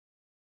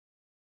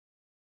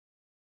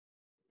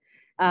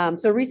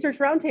So Research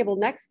Roundtable,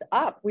 next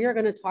up, we are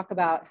going to talk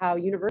about how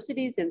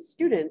universities and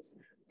students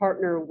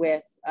partner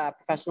with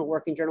professional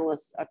working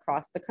journalists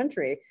across the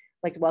country. I'd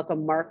like to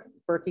welcome Mark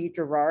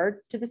Berkey-Gerard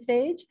to the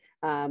stage,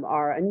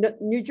 our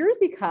New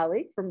Jersey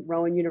colleague from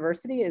Rowan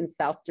University in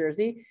South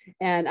Jersey.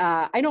 And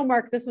I know,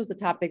 Mark, this was a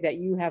topic that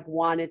you have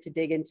wanted to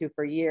dig into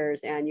for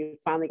years, and you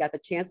finally got the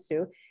chance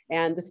to.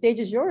 And the stage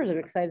is yours. I'm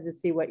excited to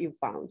see what you've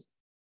found.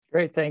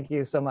 Great, thank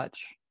you so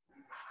much.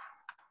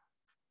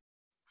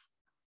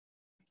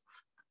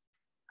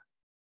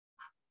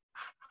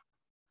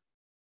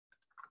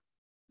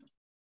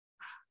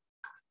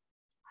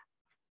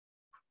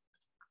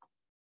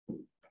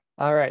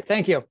 All right,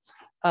 thank you.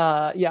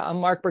 Yeah, I'm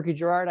Mark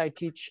Berkey-Gerard. I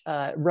teach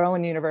at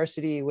Rowan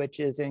University, which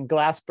is in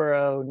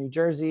Glassboro, New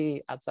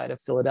Jersey, outside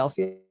of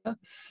Philadelphia.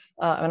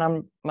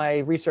 And my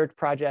research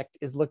project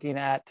is looking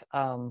at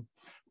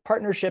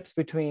partnerships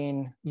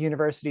between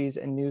universities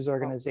and news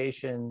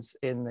organizations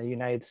in the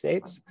United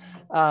States.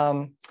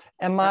 And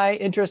my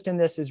interest in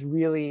this is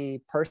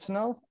really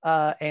personal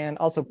and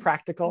also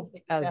practical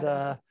as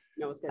a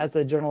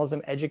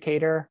journalism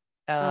educator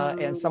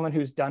and someone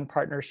who's done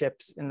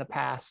partnerships in the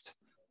past.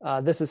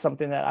 This is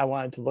something that I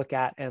wanted to look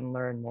at and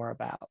learn more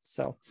about.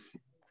 So,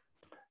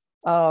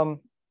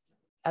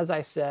 as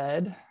I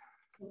said,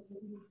 3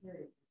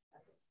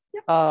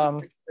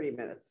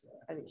 minutes.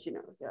 I think she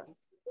knows. Yeah.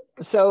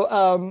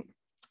 So,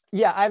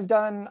 yeah, I've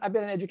been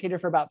an educator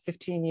for about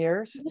 15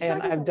 years,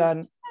 and I've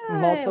done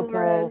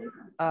multiple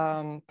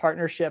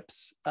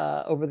partnerships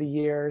over the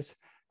years,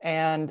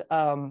 and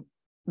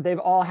they've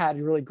all had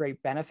really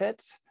great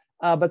benefits,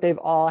 but they've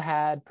all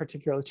had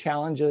particular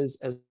challenges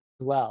as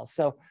well.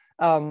 So.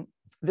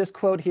 This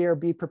quote here,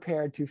 "Be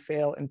prepared to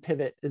fail and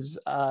pivot," is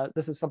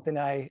this is something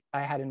I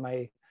had in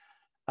my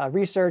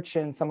research,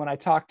 and someone I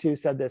talked to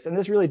said this, and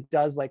this really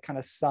does like kind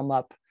of sum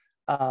up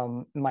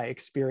my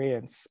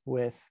experience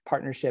with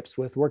partnerships,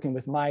 with working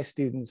with my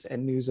students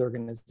and news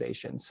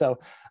organizations. So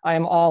I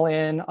am all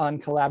in on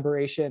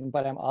collaboration,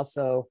 but I'm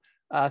also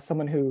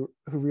someone who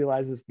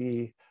realizes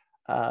the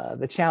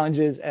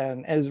challenges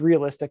and is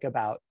realistic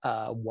about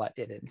what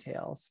it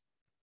entails.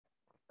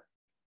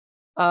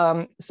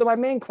 So my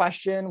main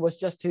question was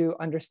just to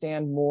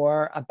understand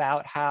more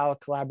about how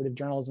collaborative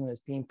journalism is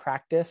being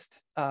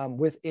practiced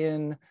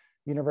within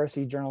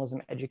university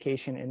journalism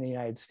education in the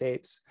United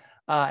States,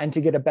 and to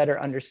get a better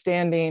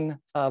understanding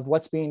of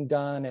what's being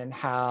done and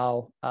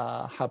how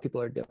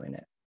people are doing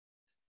it.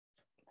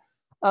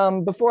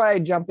 Before I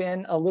jump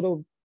in, a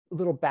little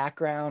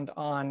background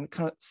on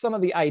kind of some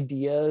of the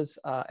ideas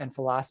and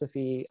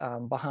philosophy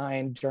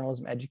behind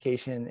journalism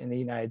education in the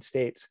United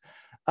States.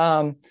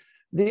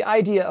 The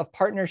idea of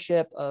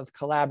partnership, of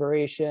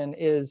collaboration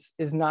is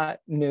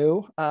not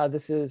new.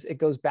 It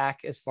goes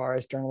back as far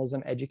as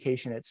journalism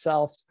education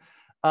itself.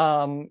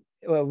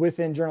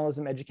 Within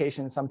journalism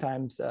education,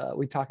 sometimes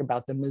we talk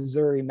about the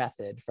Missouri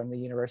method from the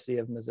University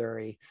of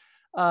Missouri.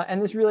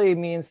 And this really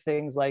means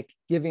things like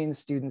giving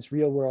students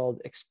real world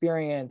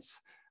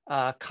experience,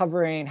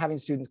 having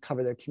students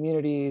cover their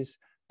communities,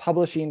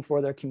 publishing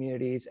for their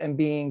communities, and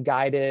being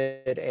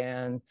guided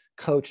and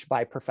coached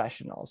by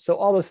professionals. So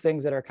all those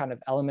things that are kind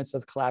of elements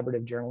of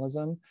collaborative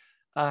journalism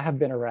have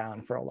been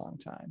around for a long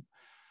time.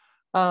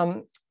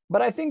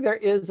 But I think there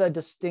is a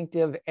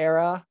distinctive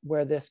era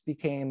where this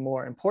became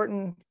more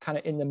important, kind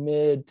of in the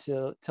mid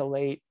to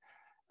late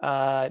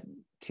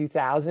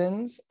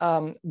 2000s,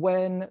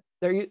 when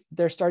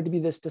there started to be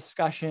this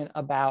discussion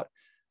about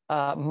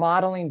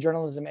modeling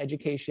journalism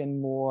education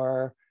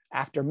more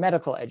after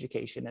medical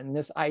education, and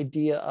this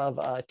idea of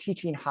a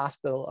teaching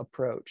hospital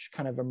approach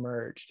kind of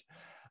emerged.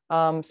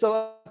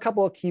 So a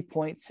couple of key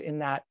points in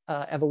that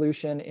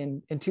evolution.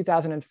 In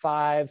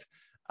 2005,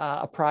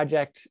 a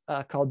project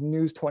called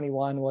News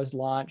 21 was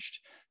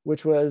launched,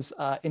 which was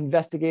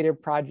investigative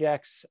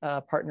projects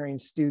partnering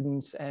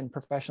students and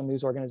professional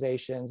news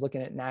organizations,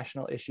 looking at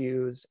national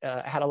issues,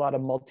 had a lot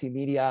of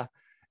multimedia,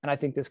 and I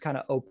think this kind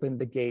of opened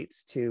the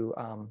gates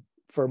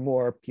for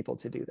more people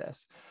to do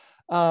this.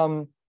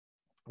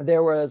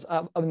 There was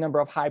a number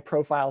of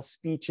high-profile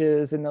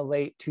speeches in the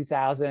late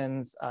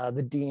 2000s.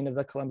 The dean of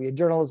the Columbia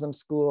Journalism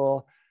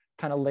School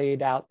kind of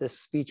laid out this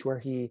speech where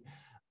he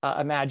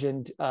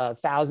imagined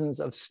thousands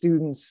of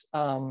students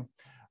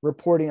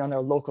reporting on their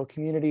local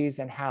communities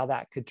and how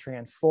that could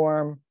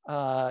transform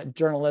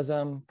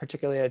journalism,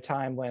 particularly at a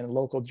time when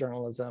local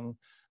journalism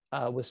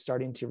was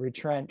starting to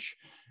retrench.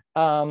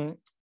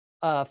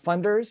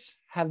 Funders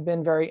have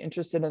been very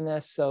interested in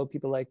this. So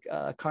people like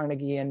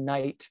Carnegie and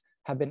Knight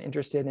have been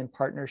interested in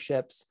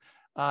partnerships.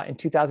 In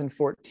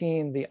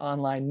 2014, the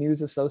Online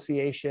News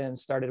Association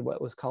started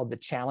what was called the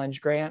Challenge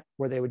Grant,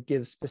 where they would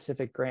give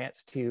specific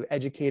grants to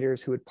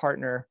educators who would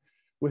partner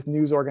with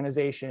news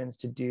organizations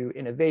to do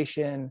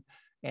innovation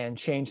and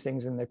change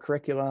things in the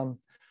curriculum.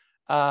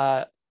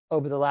 Over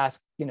the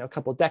last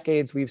couple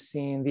decades, we've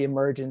seen the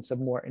emergence of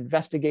more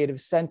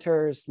investigative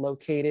centers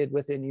located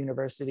within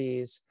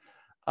universities,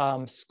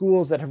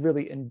 schools that have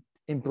really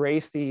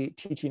embrace the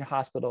teaching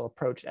hospital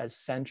approach as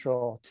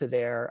central to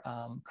their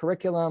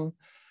curriculum.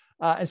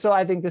 And so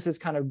I think this has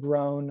kind of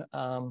grown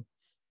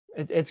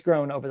it's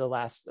grown over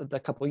the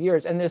couple of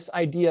years. And this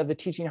idea of the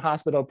teaching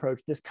hospital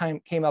approach, this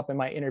came up in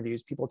my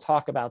interviews. People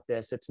talk about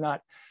this. It's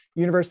not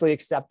universally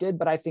accepted,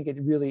 but I think it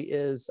really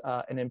is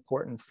an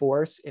important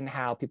force in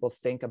how people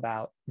think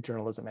about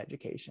journalism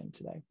education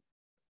today.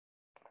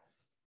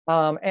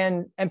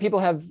 And people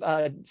have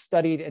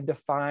studied and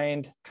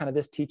defined kind of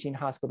this teaching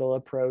hospital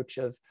approach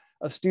of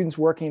students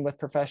working with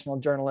professional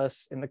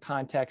journalists in the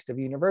context of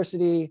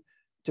university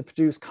to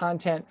produce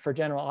content for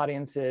general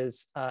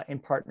audiences in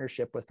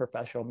partnership with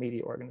professional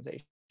media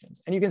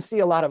organizations. And you can see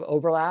a lot of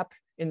overlap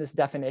in this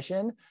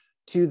definition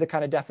to the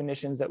kind of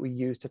definitions that we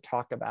use to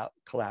talk about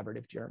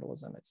collaborative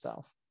journalism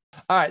itself.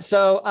 All right,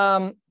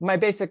 so my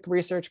basic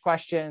research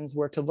questions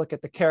were to look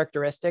at the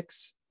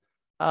characteristics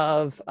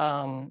of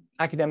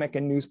academic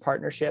and news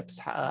partnerships,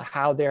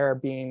 how they're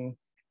being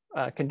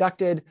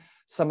conducted,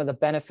 some of the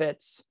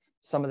benefits,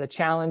 some of the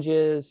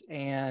challenges,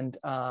 and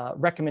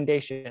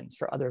recommendations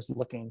for others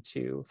looking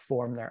to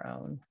form their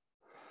own.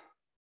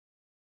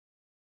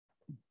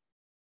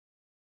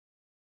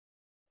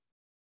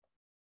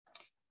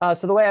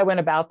 So the way I went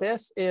about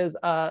this is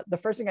the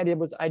first thing I did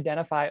was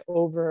identify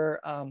over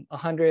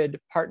 100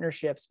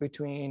 partnerships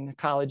between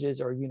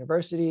colleges or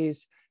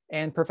universities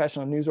and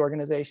professional news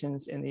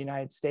organizations in the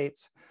United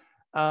States.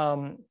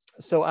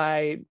 So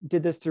I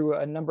did this through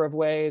a number of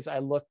ways. I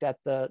looked at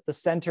the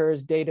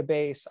center's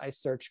database. I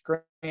searched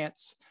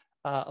grants,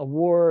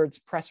 awards,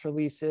 press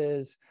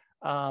releases.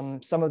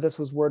 Some of this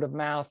was word of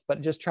mouth,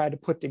 but just tried to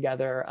put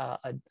together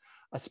a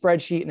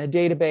spreadsheet and a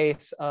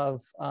database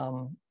of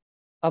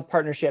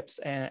partnerships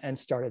and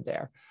started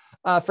there.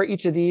 For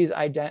each of these,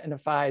 I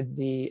identified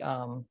the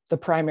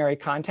primary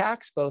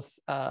contacts, both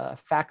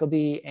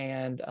faculty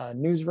and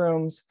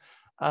newsrooms,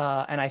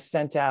 and I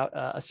sent out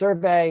a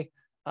survey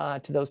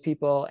to those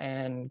people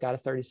and got a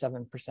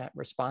 37%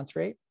 response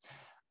rate.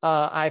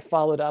 I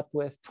followed up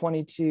with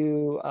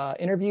 22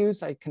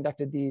 interviews. I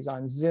conducted these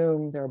on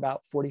Zoom. They're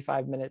about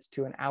 45 minutes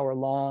to an hour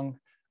long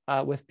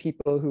with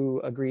people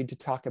who agreed to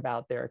talk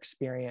about their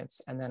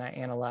experience. And then I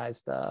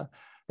analyzed the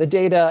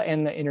data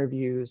and the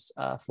interviews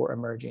for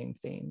emerging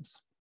themes.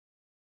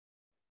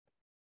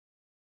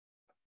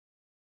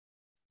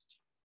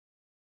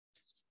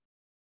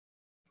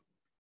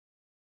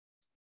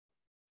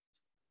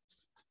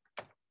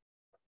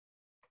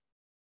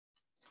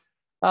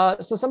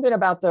 So something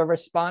about the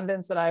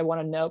respondents that I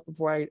want to note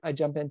before I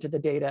jump into the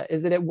data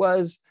is that it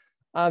was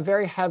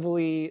very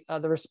heavily,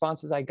 the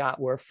responses I got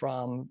were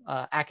from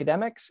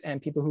academics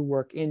and people who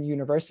work in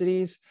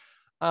universities.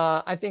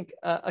 I think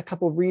a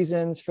couple of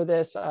reasons for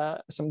this,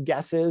 some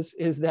guesses,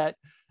 is that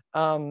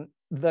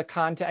the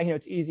contact,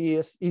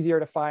 it's easier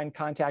to find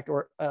contact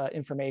or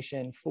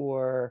information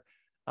for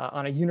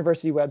on a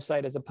university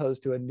website as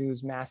opposed to a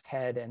news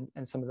masthead,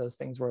 and some of those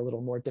things were a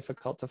little more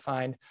difficult to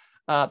find.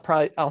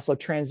 Probably also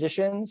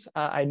transitions.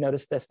 I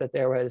noticed this, that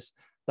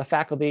the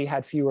faculty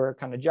had fewer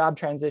kind of job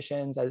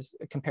transitions as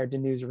compared to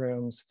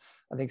newsrooms.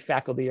 I think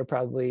faculty are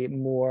probably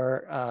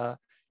more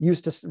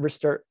used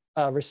to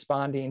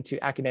responding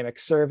to academic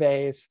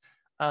surveys.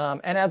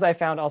 And as I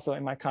found also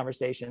in my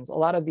conversations, a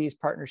lot of these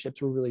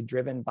partnerships were really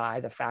driven by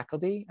the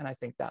faculty. And I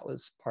think that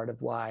was part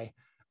of why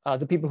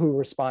the people who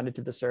responded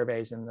to the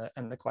surveys and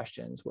the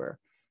questions were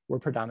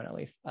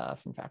predominantly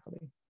from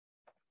faculty.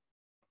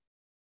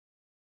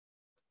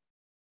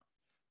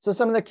 So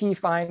some of the key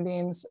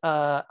findings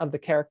of the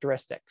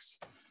characteristics.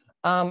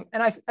 And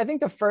I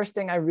think the first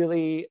thing I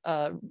really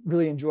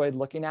enjoyed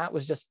looking at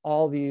was just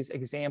all these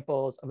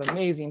examples of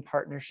amazing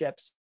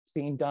partnerships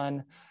being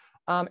done,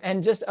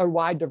 and just a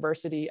wide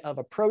diversity of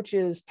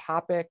approaches,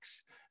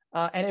 topics,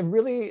 and it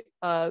really,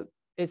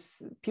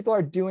 people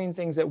are doing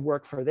things that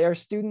work for their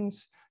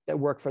students, that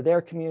work for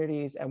their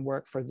communities, and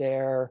work for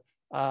their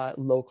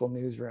local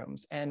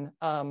newsrooms. And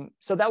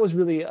so that was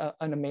really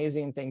an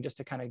amazing thing, just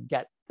to kind of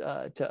get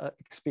to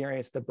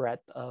experience the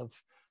breadth of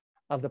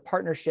the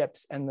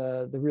partnerships and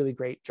the really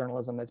great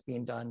journalism that's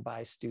being done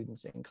by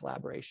students in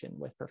collaboration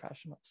with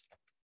professionals.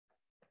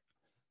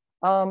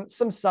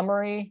 Some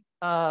summary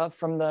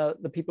from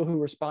the people who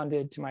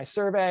responded to my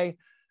survey.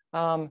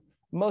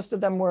 Most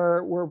of them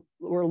were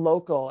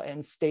local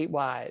and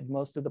statewide,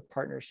 most of the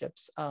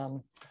partnerships.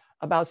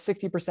 About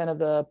 60% of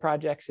the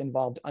projects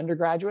involved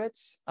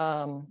undergraduates.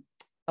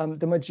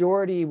 The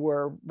majority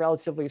were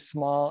relatively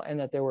small, and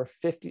that there were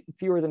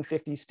fewer than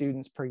 50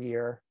 students per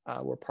year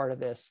were part of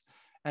this.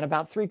 And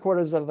about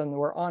 3/4 of them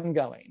were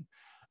ongoing.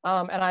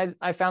 And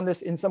I found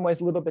this in some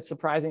ways a little bit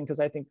surprising, because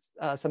I think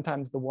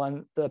sometimes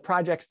the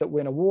projects that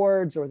win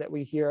awards or that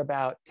we hear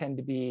about tend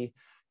to be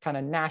kind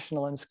of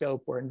national in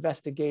scope or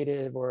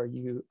investigative, or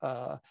you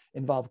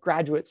involve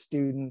graduate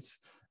students.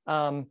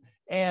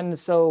 And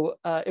so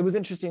it was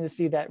interesting to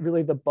see that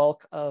really the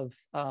bulk of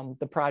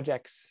the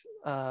projects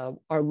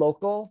are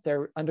local,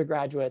 they're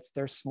undergraduates,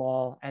 they're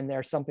small, and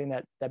they're something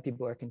that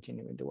people are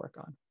continuing to work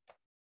on.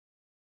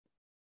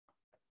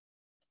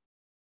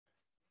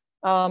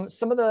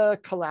 Some of the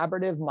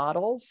collaborative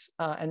models,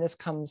 and this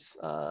comes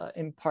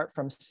in part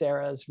from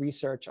Sarah's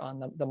research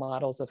on the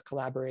models of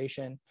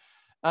collaboration,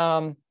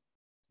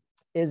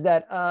 is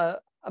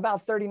that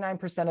about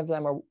 39% of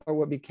them are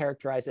what we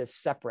characterize as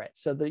separate.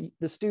 So the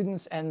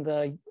students and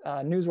the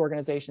news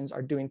organizations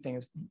are doing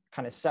things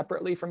kind of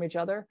separately from each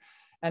other.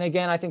 And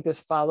again, I think this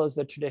follows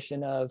the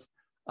tradition of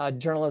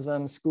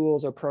journalism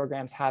schools or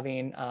programs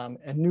having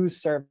a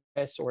news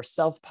service or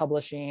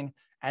self-publishing,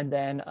 and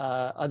then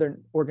other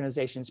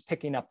organizations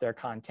picking up their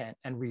content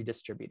and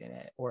redistributing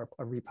it or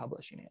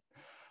republishing it.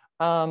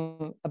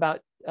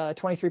 About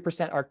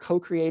 23% are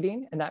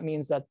co-creating, and that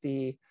means that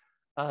the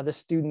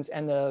students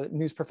and the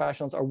news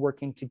professionals are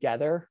working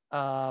together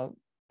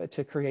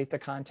to create the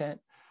content.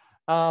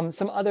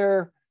 Some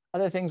other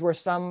things where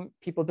some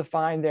people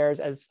define theirs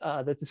as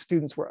that the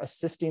students were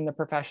assisting the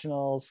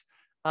professionals,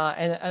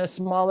 and a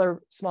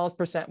smallest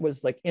percent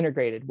was like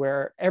integrated,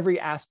 where every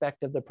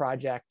aspect of the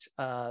project,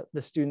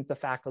 the student, the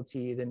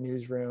faculty, the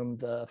newsroom,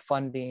 the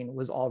funding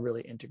was all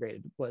really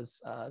integrated,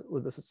 was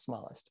the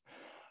smallest.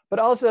 But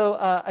also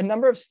a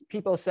number of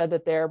people said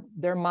that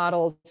their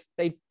models,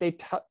 they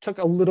took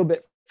a little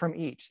bit from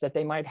each, that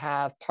they might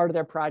have part of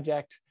their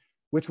project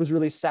which was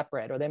really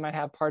separate, or they might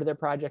have part of their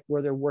project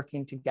where they're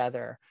working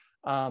together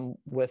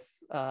with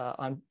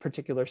on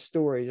particular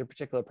stories or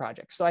particular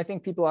projects. So I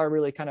think people are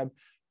really kind of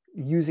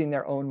using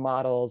their own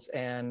models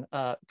and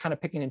kind of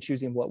picking and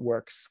choosing what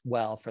works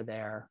well for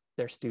their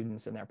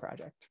students and their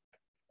project.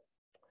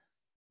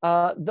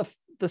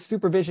 The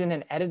supervision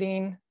and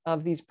editing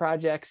of these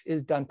projects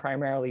is done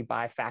primarily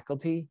by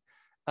faculty.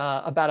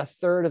 About a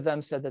third of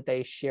them said that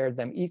they shared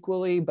them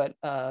equally, but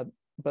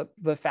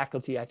the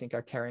faculty, I think,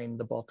 are carrying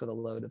the bulk of the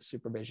load of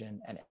supervision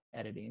and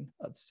editing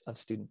of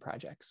student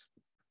projects.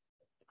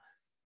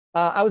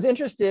 I was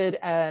interested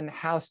in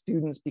how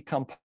students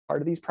become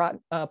part of these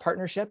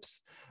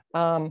partnerships.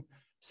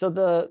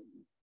 So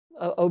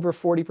over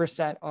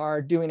 40%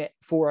 are doing it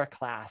for a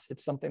class.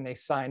 It's something they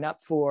sign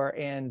up for,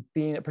 and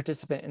being a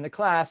participant in the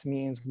class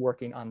means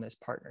working on this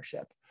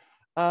partnership.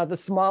 The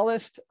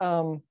smallest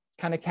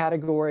kind of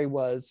category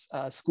was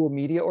school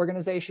media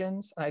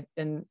organizations.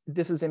 And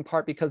this is in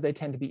part because they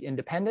tend to be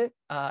independent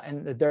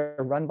and they're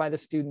run by the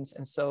students.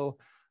 And so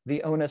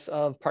the onus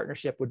of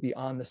partnership would be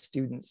on the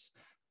students.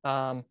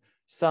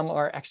 Some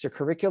are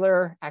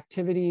extracurricular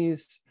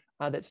activities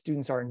that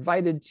students are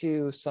invited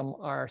to. Some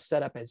are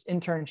set up as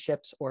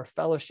internships or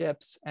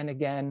fellowships. And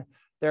again,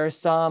 there are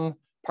some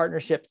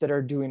partnerships that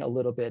are doing a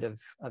little bit of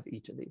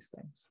each of these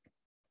things.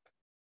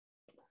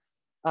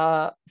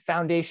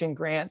 Foundation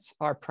grants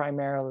are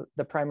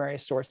the primary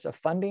source of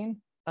funding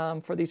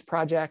for these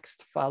projects,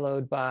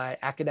 followed by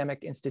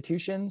academic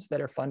institutions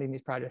that are funding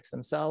these projects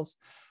themselves.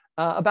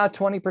 About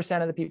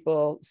 20% of the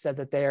people said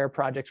that their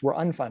projects were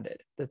unfunded,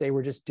 that they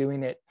were just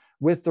doing it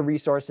with the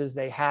resources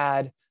they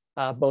had,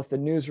 both the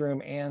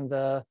newsroom and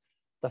the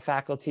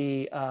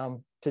faculty,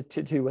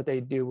 to do what they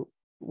do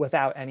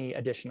without any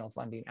additional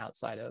funding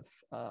outside of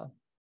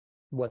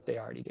what they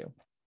already do.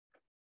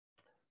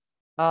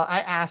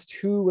 I asked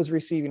who was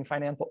receiving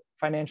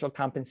financial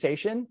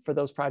compensation for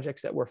those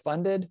projects that were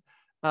funded.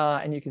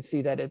 And you can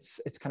see that it's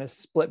kind of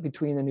split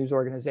between the news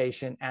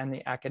organization and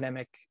the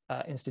academic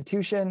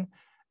institution.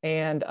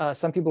 And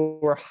some people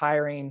were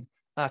hiring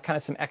kind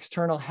of some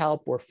external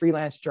help or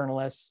freelance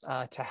journalists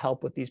to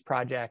help with these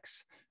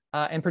projects,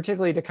 and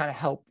particularly to kind of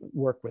help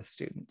work with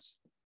students.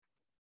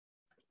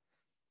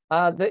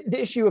 The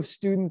issue of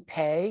student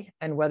pay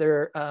and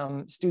whether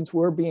students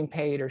were being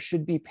paid or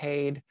should be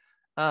paid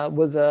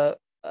was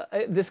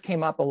this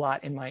came up a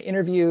lot in my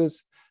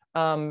interviews.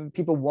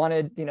 People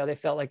wanted, they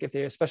felt like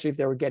especially if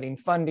they were getting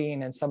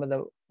funding and some of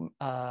the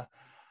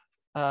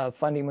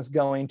funding was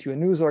going to a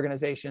news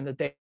organization, that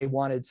they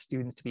wanted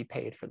students to be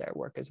paid for their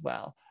work as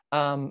well.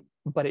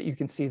 But you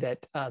can see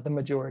that the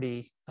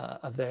majority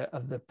of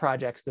the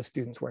projects, the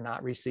students were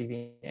not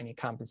receiving any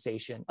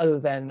compensation other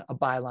than a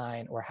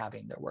byline or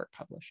having their work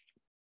published.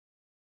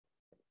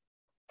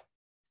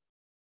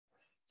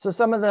 So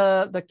some of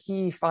the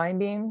key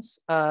findings,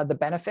 the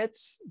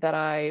benefits that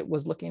I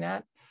was looking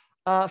at,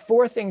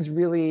 4 things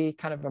really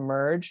kind of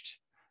emerged.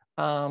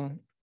 And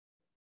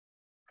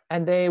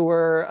they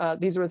were,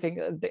 these were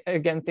things,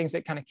 again, things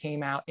that kind of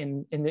came out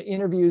in the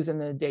interviews and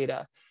the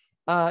data.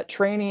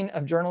 Training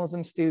of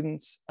journalism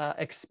students,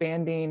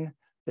 expanding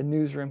the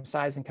newsroom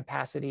size and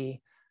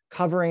capacity,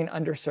 covering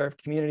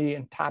underserved community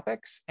and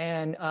topics,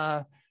 and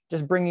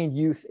just bringing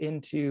youth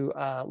into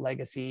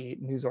legacy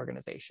news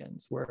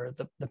organizations were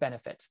the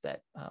benefits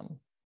that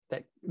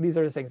these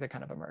are the things that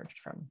kind of emerged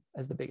from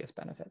as the biggest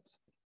benefits.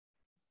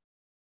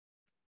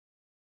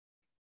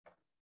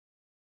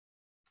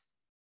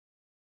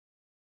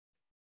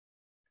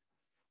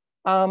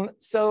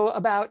 So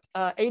about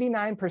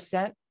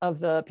 89% of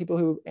the people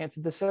who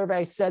answered the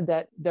survey said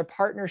that their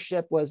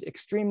partnership was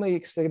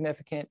extremely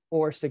significant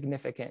or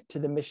significant to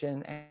the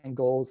mission and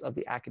goals of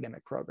the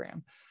academic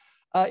program.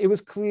 It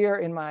was clear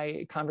in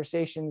my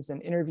conversations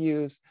and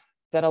interviews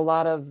that a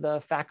lot of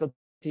the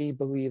faculty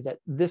believe that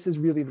this is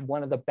really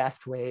one of the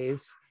best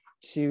ways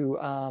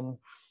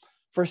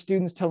for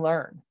students to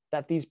learn,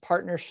 that these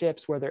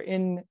partnerships where they're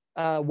in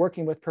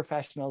working with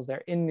professionals,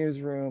 they're in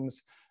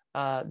newsrooms,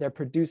 they're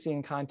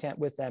producing content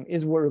with them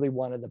is really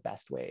one of the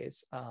best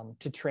ways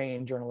to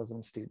train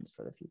journalism students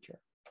for the future.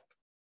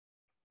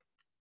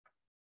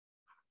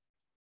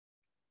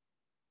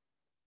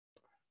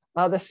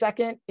 The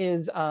second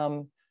is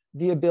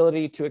the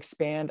ability to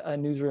expand a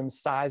newsroom's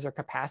size or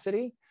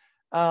capacity.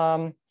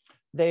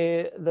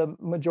 The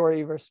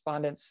majority of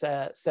respondents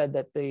said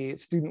that the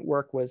student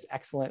work was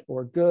excellent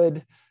or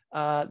good.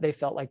 They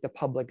felt like the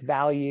public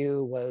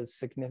value was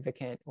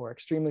significant or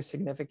extremely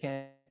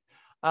significant.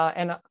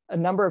 And a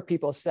number of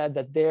people said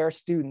that their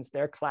students,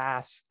 their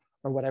class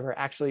or whatever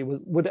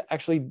would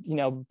actually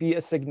be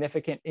a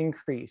significant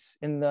increase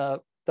in the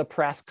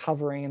press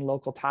covering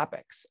local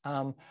topics.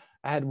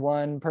 I had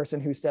one person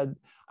who said,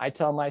 I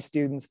tell my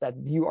students that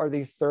you are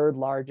the third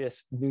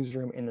largest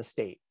newsroom in the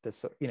state,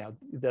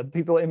 the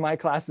people in my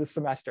class this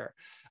semester.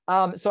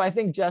 So I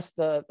think just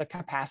the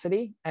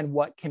capacity and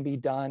what can be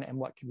done and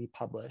what can be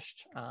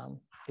published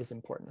is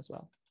important as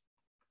well.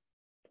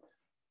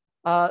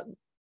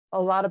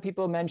 A lot of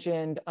people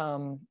mentioned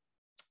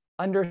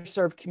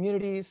underserved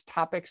communities,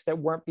 topics that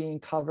weren't being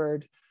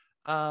covered.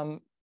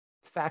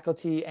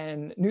 Faculty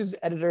and news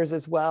editors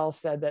as well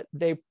said that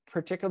they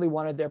particularly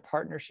wanted their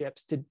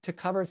partnerships to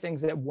cover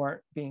things that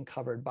weren't being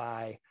covered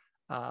by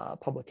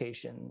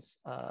publications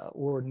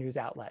or news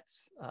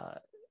outlets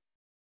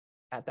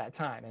at that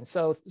time. And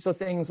so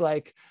things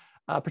like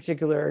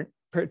particular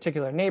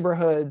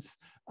neighborhoods,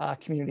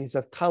 communities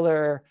of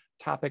color,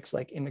 topics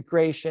like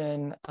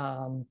immigration,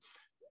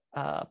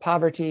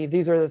 poverty,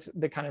 these are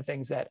the kind of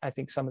things that I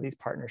think some of these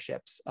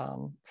partnerships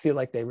feel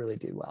like they really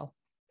do well.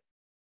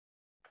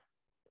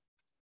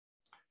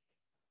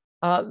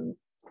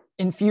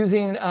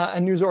 Infusing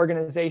a news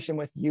organization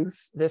with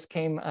youth. This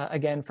came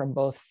again from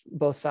both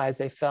sides.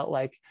 They felt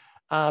like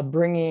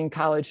bringing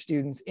college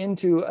students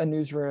into a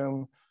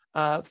newsroom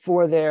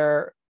for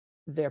their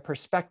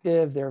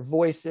perspective, their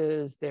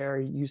voices, their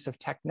use of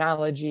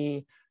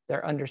technology,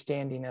 their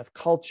understanding of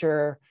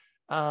culture,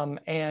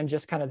 and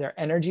just kind of their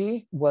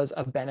energy was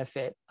a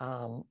benefit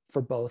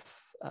for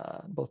both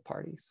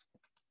parties.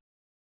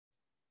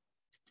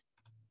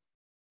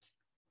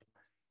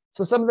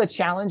 So some of the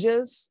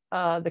challenges,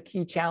 the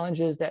key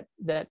challenges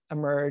that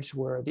emerged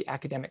were the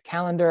academic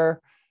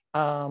calendar,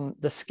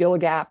 the skill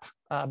gap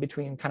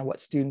between kind of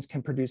what students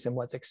can produce and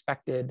what's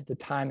expected, the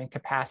time and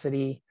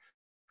capacity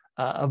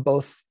of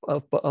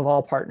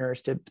all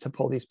partners to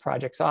pull these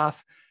projects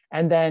off,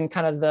 and then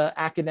kind of the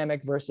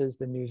academic versus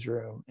the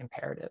newsroom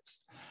imperatives.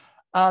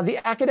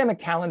 The academic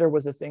calendar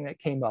was the thing that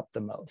came up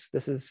the most.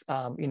 This is,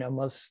 a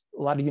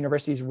lot of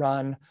universities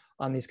run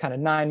on these kind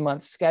of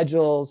 9-month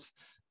schedules.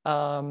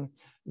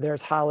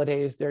 There's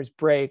holidays, there's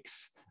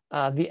breaks.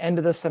 The end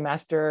of the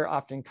semester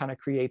often kind of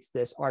creates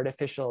this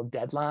artificial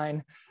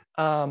deadline.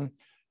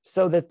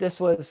 So that this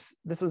was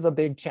a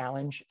big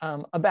challenge.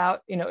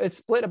 It's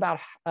split about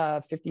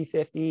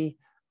 50-50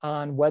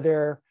 on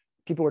whether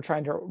people were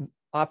trying to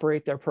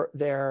operate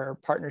their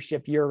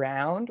partnership year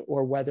round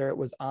or whether it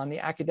was on the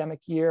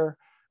academic year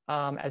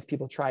as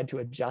people tried to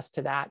adjust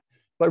to that.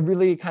 But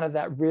really kind of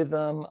that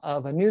rhythm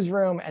of a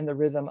newsroom and the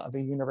rhythm of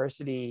a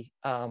university,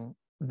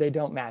 they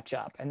don't match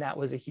up. And that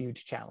was a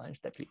huge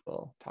challenge that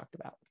people talked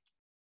about.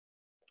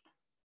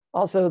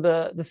 Also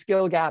the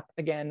skill gap,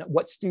 again,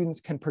 what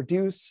students can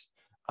produce,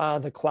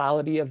 the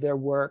quality of their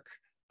work,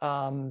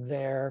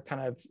 their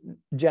kind of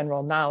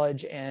general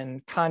knowledge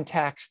and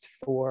context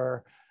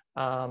for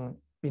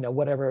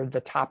whatever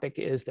the topic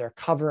is they're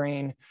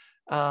covering.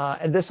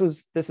 And this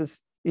is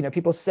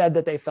people said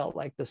that they felt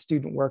like the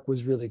student work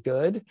was really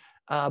good,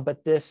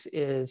 but this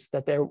is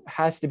that there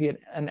has to be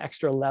an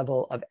extra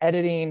level of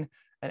editing,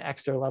 an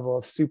extra level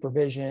of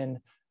supervision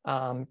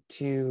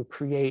to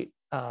create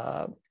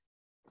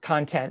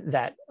content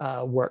that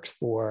works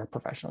for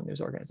professional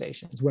news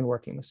organizations when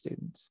working with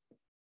students.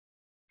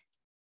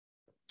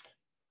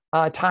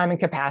 Time and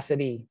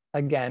capacity,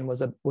 again,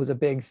 was a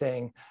big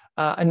thing.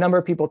 A number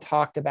of people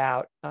talked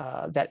about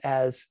that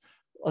as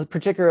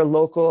particular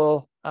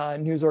local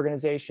news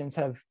organizations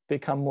have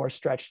become more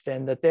stretched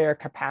thin, that their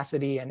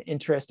capacity and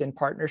interest in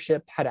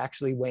partnership had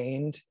actually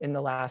waned in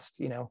the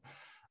last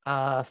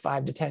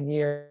 5 to 10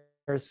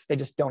 years. They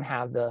just don't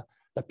have the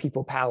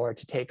people power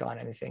to take on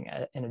anything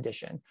in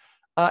addition.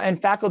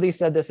 And faculty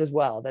said this as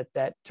well,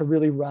 that to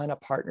really run a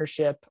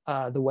partnership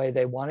the way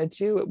they wanted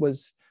to, it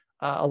was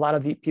a lot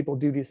of the people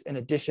do this in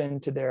addition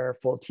to their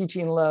full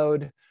teaching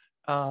load.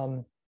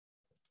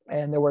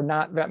 And there were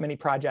not that many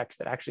projects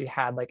that actually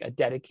had like a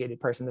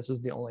dedicated person. This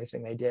was the only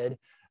thing they did.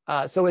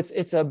 So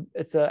it's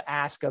a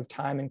ask of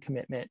time and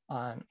commitment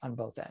on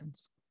both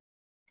ends.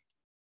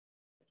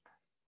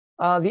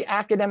 The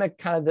academic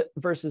kind of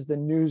versus the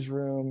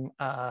newsroom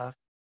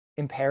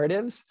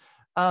imperatives.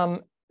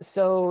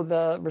 So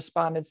the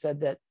respondents said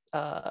that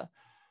about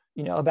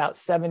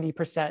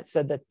 70%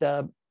 said that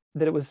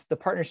the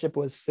partnership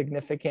was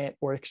significant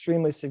or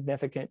extremely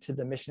significant to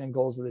the mission and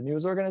goals of the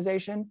news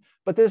organization.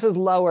 But this is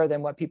lower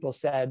than what people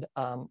said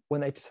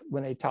when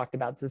they talked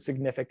about the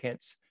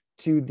significance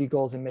to the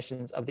goals and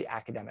missions of the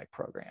academic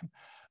program.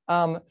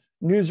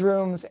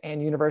 newsrooms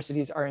and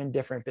universities are in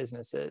different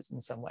businesses in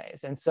some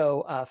ways. And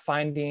so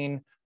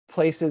finding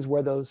places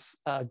where those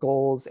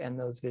goals and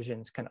those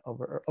visions can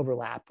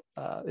overlap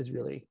is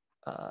really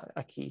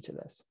a key to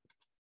this.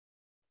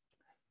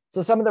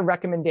 So some of the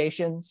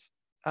recommendations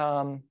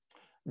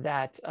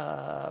that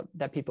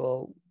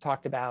people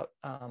talked about,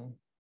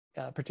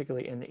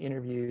 particularly in the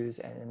interviews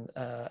and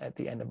at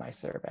the end of my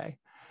survey.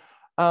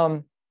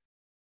 And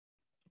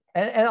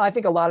I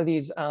think a lot of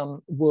these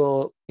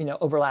will,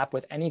 overlap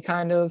with any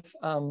kind of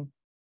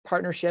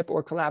partnership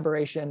or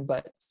collaboration,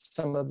 but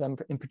some of them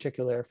in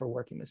particular for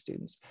working with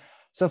students.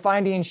 So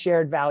finding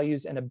shared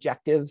values and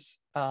objectives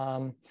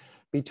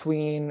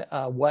between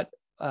what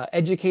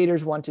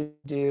educators want to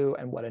do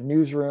and what a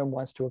newsroom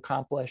wants to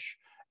accomplish,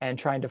 and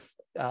trying to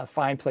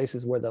find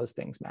places where those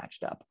things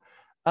matched up.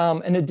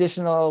 An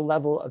additional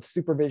level of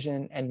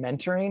supervision and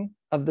mentoring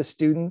of the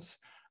students,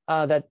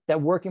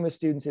 that working with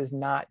students is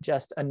not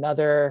just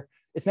another,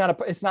 it's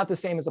not the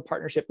same as a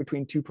partnership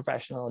between two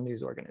professional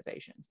news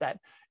organizations, that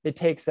it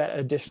takes that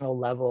additional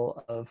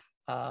level of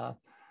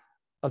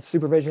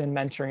supervision,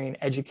 mentoring,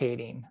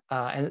 educating,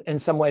 and in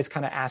some ways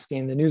kind of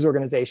asking the news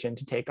organization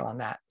to take on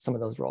some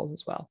of those roles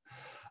as well.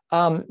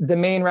 The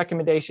main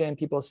recommendation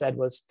people said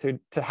was to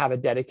have a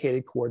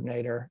dedicated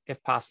coordinator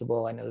if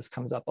possible. I know this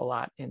comes up a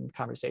lot in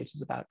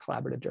conversations about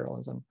collaborative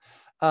journalism.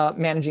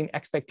 Managing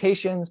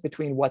expectations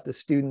between what the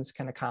students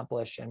can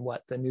accomplish and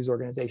what the news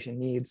organization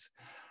needs.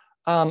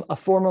 A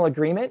formal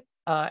agreement,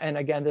 and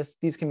again,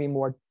 these can be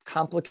more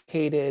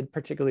complicated,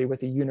 particularly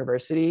with a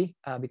university,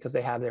 because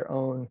they have their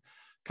own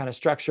kind of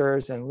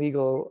structures and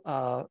legal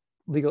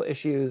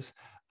issues.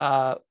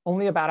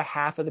 Only about a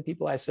half of the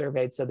people I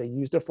surveyed said they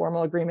used a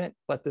formal agreement,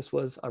 but this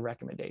was a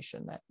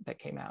recommendation that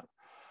came out.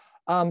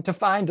 To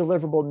find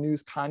deliverable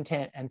news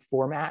content and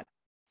format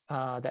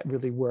that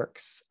really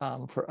works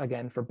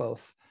for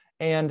both.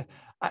 And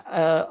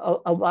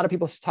a lot of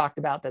people talked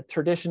about that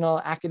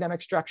traditional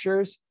academic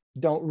structures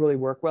don't really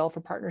work well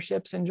for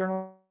partnerships in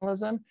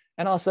journalism,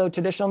 and also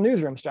traditional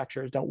newsroom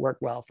structures don't work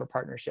well for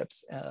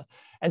partnerships.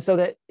 And so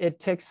that it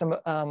takes some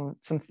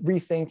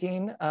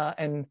rethinking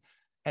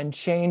and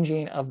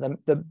changing of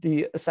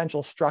the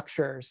essential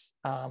structures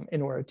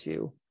in order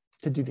to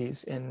do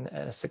these in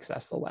a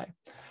successful way.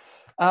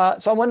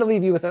 So I wanted to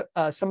leave you with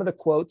some of the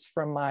quotes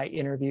from my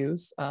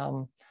interviews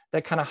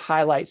that kind of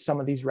highlight some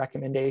of these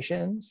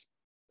recommendations.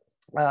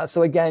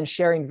 So again,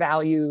 sharing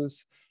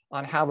values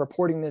on how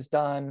reporting is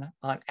done,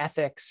 on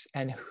ethics,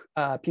 and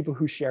people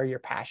who share your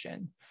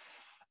passion.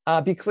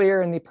 Be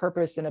clear in the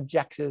purpose and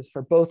objectives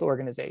for both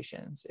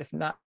organizations. If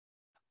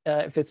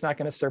it's not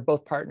going to serve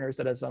both partners,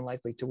 that is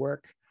unlikely to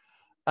work.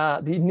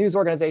 The news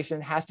organization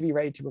has to be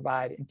ready to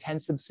provide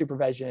intensive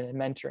supervision and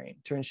mentoring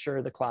to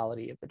ensure the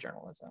quality of the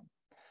journalism.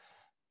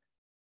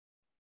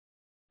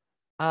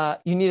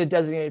 You need a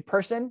designated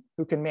person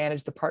who can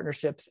manage the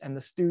partnerships and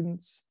the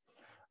students.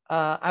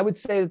 I would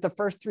say that the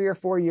first 3 or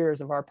 4 years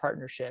of our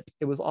partnership,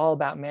 it was all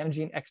about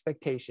managing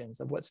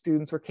expectations of what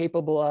students were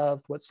capable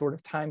of, what sort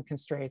of time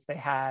constraints they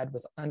had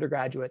with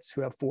undergraduates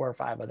who have 4 or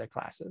 5 other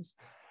classes.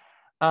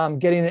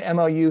 Getting an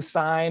MOU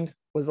signed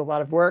was a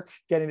lot of work.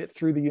 Getting it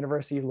through the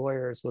university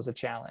lawyers was a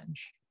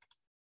challenge.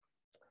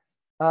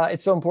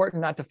 It's so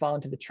important not to fall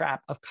into the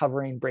trap of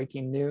covering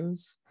breaking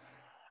news.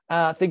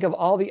 Think of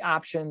all the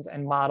options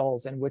and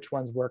models and which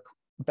ones work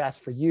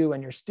best for you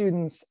and your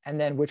students, and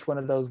then which one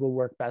of those will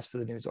work best for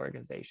the news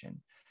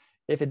organization.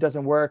 If it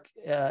doesn't work,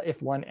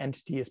 if one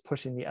entity is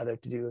pushing the other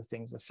to do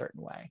things a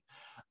certain way.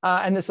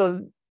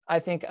 So I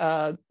think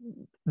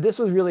this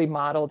was really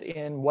modeled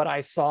in what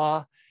I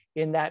saw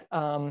in that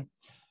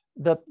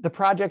the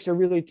projects are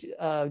really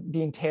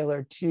being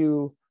tailored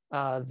to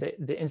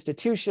the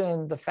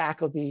institution, the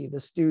faculty,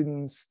 the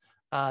students,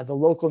 the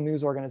local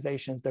news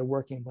organizations they're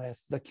working with,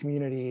 the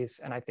communities,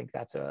 and I think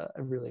that's a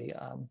really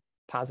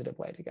positive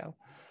way to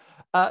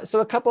go.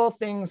 So a couple of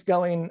things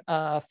going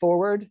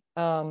forward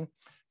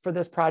for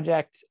this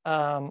project.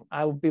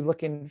 I will be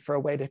looking for a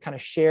way to kind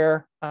of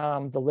share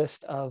the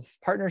list of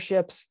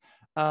partnerships.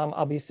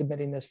 I'll be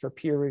submitting this for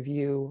peer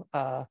review.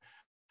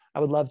 I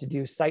would love to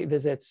do site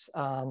visits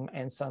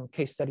and some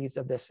case studies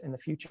of this in the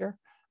future.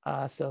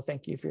 So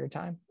thank you for your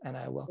time, and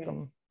I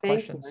welcome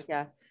questions.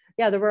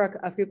 Yeah, there were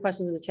a few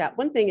questions in the chat.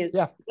 One thing is,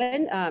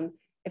 when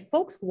if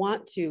folks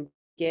want to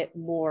get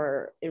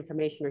more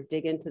information or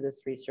dig into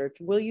this research,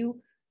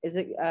 you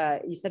said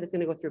it's going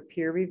to go through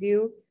peer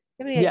review.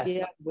 Do you have any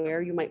idea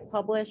where you might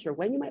publish or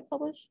when you might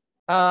publish?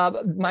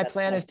 My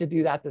plan is to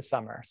do that this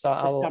summer. So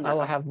I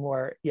will have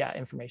more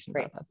information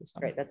about that this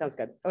summer. Great, that sounds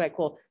good. Okay,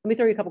 cool. Let me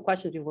throw you a couple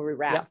questions before we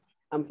wrap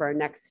for our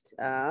next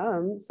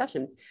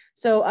session.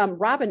 So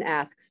Robin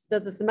asks,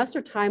 does the semester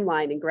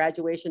timeline and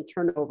graduation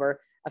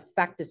turnover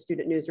affect a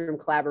student newsroom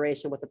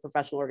collaboration with a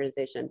professional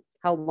organization?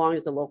 How long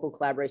does a local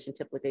collaboration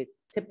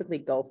typically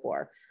go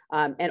for?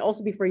 And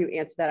also, before you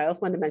answer that, I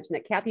also wanted to mention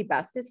that Kathy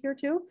Best is here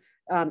too.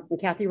 And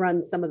Kathy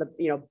runs some of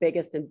the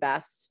biggest and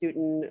best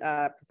student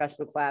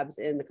professional collabs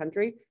in the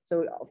country.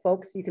 So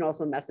folks, you can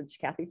also message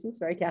Kathy too.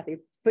 Sorry, Kathy,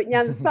 putting you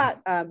on the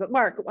spot. But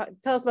Mark,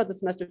 tell us about the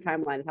semester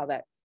timeline and how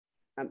that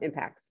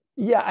impacts?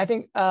 Yeah, I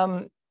think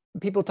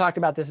people talked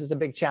about this as a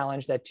big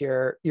challenge, that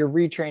you're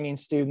retraining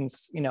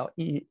students. You know,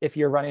 if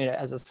you're running it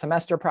as a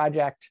semester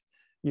project,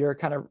 you're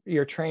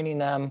training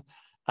them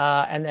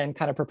and then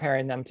kind of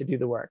preparing them to do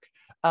the work.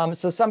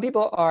 So some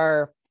people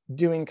are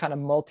doing kind of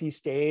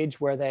multi-stage,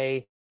 where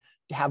they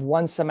have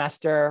one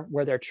semester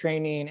where they're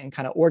training and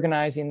kind of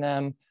organizing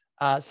them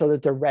so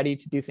that they're ready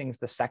to do things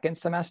the second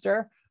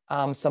semester.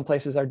 Some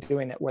places are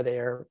doing it where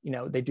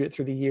they do it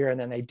through the year and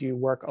then they do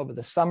work over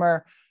the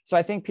summer. So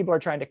I think people are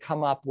trying to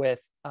come up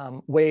with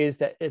ways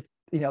that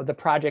the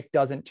project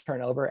doesn't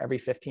turn over every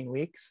 15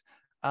 weeks.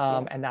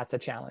 And that's a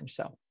challenge.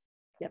 So.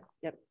 Yep.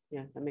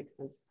 Yeah, that makes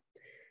sense.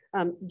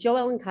 Joe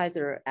Ellen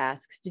Kaiser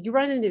asks, did you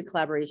run into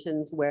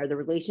collaborations where the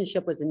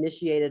relationship was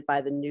initiated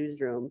by the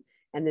newsroom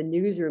and the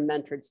newsroom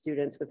mentored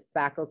students, with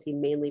faculty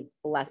mainly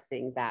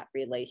blessing that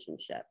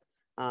relationship?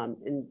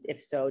 And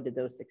if so, did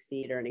those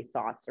succeed, or any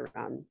thoughts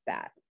around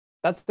that?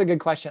 That's a good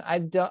question.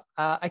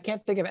 I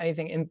can't think of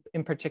anything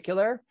in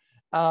particular.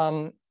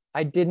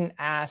 I didn't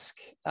ask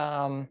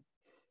kind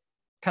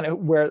of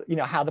where,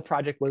 how the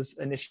project was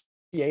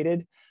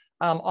initiated.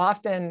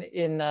 Often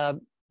in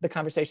the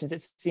conversations,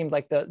 it seemed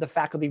like the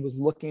faculty was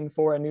looking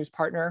for a news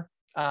partner,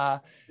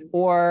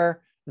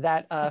 or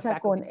that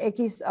con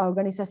X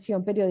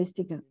organización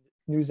periodística.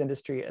 News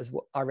industry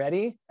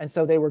already. And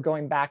so they were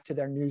going back to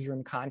their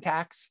newsroom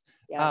contacts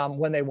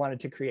when they wanted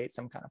to create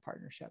some kind of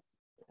partnership.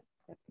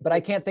 But I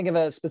can't think of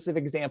a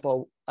specific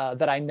example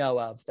that I know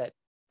of that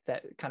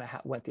kind of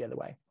went the other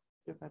way.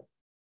 Okay,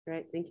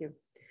 great, thank you.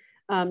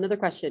 Another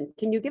question,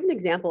 can you give an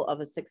example of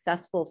a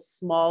successful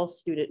small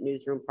student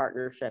newsroom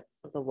partnership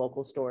with a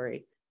local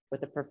story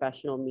with a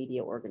professional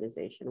media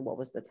organization? What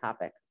was the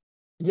topic?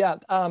 Yeah,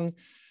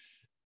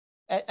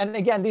 and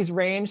again, these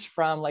ranged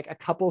from like a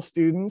couple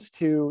students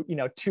to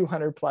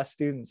 200 plus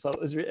students. So it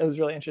was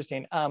really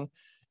interesting.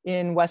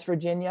 In West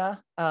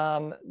Virginia,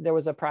 there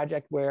was a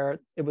project where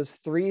it was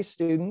 3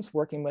 students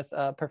working with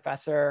a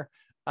professor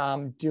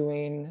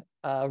doing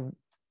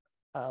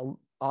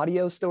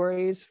audio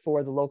stories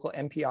for the local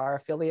NPR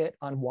affiliate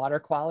on water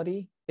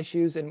quality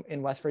issues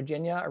in West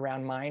Virginia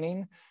around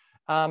mining.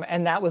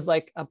 And that was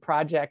like a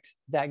project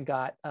that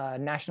got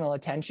national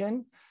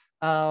attention.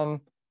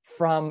 And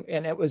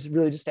it was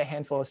really just a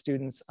handful of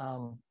students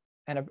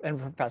and a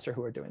professor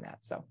who were doing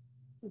that. So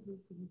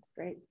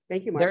great,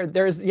 thank you, Mark.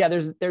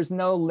 There's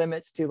no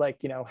limits to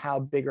how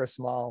big or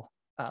small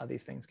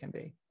these things can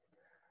be.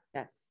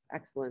 Yes,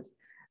 excellent.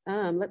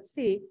 Let's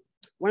see,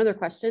 one other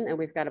question, and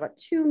we've got about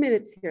 2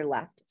 minutes here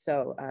left.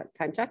 So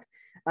time check.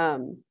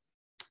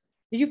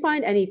 Did you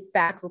find any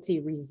faculty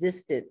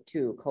resistant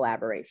to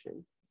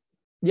collaboration?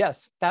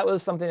 Yes, that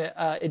was something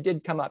that it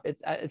did come up.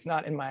 It's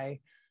not in my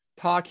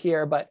talk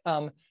here, but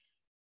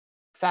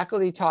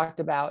faculty talked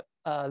about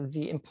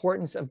the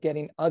importance of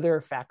getting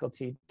other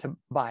faculty to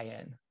buy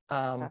in.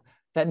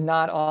 That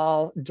not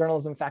all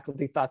journalism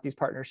faculty thought these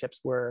partnerships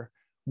were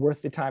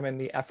worth the time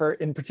and the effort,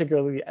 and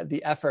particularly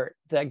the effort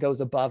that goes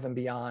above and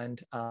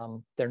beyond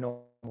their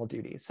normal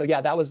duties. So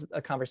yeah, that was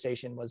a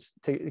conversation, was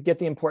to get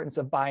the importance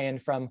of buy-in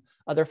from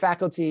other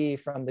faculty,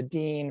 from the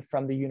dean,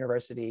 from the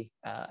university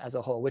as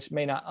a whole, which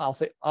may not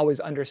also always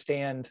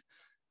understand,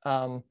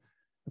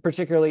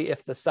 particularly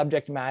if the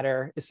subject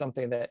matter is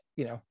something that,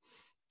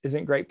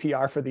 isn't great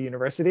PR for the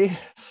university,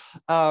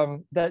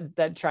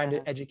 that trying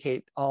to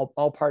educate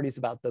all parties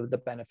about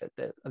the benefit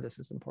of this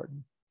is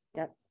important.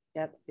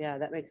 Yep. Yeah,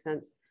 that makes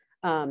sense.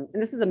 And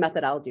this is a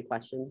methodology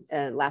question,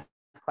 and last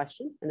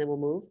question, and then we'll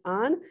move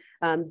on.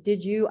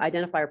 Did you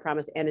identify or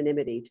promise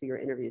anonymity to your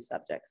interview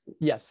subjects?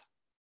 Yes.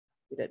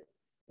 You did.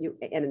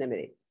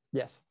 Anonymity.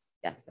 Yes.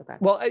 Yes. Okay.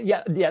 Well,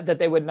 yeah, that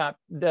they would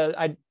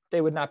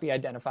not be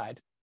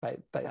identified by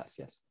us.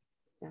 Yes.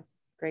 Yeah.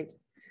 Great.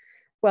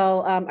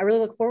 Well, I really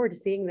look forward to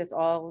seeing this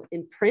all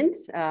in print,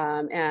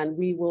 and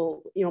we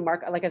will,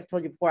 Mark, like I've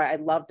told you before, I'd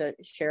love to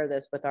share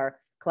this with our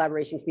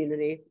collaboration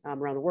community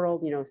around the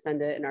world.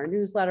 Send it in our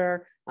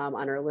newsletter, on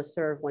our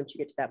listserv once you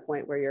get to that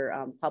point where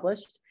you're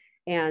published.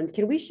 And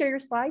can we share your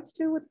slides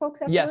too with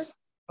folks afterwards? Yes.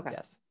 Okay.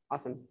 Yes.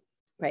 Awesome.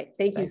 Great.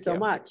 Thank you so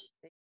much.